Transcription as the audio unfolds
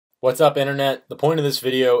What's up, Internet? The point of this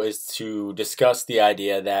video is to discuss the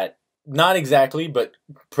idea that, not exactly, but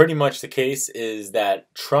pretty much the case is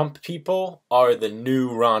that Trump people are the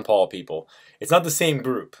new Ron Paul people. It's not the same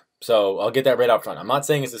group, so I'll get that right up front. I'm not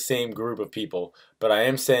saying it's the same group of people, but I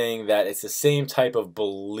am saying that it's the same type of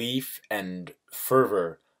belief and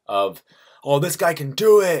fervor of, oh, this guy can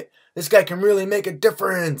do it! This guy can really make a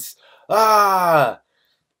difference! Ah!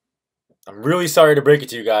 I'm really sorry to break it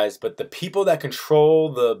to you guys, but the people that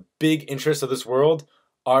control the big interests of this world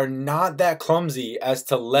are not that clumsy as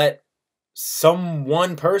to let some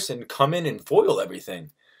one person come in and foil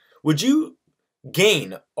everything. Would you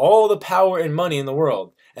gain all the power and money in the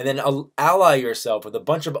world and then ally yourself with a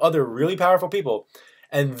bunch of other really powerful people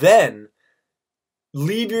and then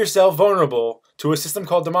leave yourself vulnerable to a system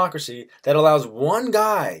called democracy that allows one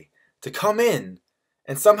guy to come in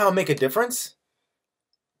and somehow make a difference?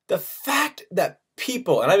 The fact that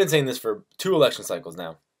people, and I've been saying this for 2 election cycles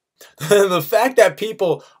now, the fact that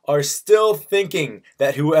people are still thinking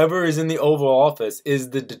that whoever is in the Oval Office is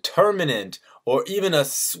the determinant or even a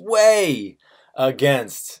sway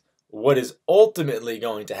against what is ultimately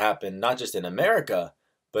going to happen, not just in America,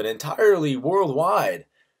 but entirely worldwide.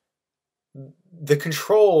 The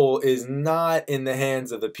control is not in the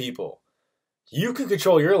hands of the people. You can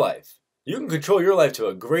control your life. You can control your life to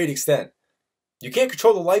a great extent. You can't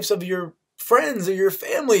control the lives of your friends or your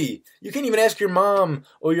family. You can't even ask your mom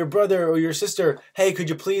or your brother or your sister, hey, could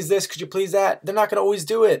you please this? Could you please that? They're not going to always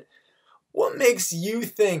do it. What makes you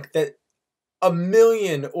think that a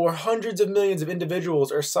million or hundreds of millions of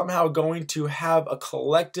individuals are somehow going to have a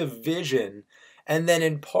collective vision and then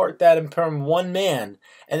impart that upon one man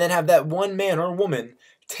and then have that one man or woman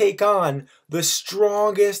take on the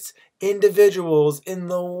strongest individuals in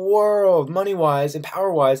the world, money-wise and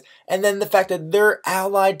power-wise, and then the fact that they're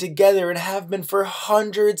allied together and have been for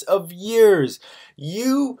hundreds of years?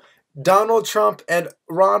 You, Donald Trump, and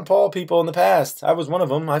Ron Paul people in the past, I was one of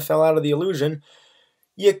them, I fell out of the illusion.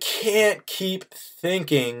 You can't keep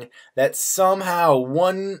thinking that somehow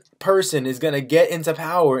one person is going to get into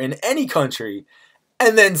power in any country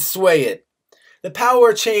and then sway it. The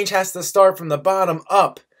power change has to start from the bottom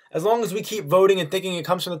up. As long as we keep voting and thinking it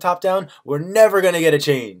comes from the top down, we're never going to get a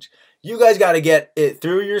change. You guys got to get it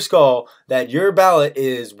through your skull that your ballot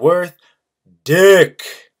is worth dick.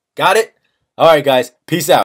 Got it? All right, guys. Peace out.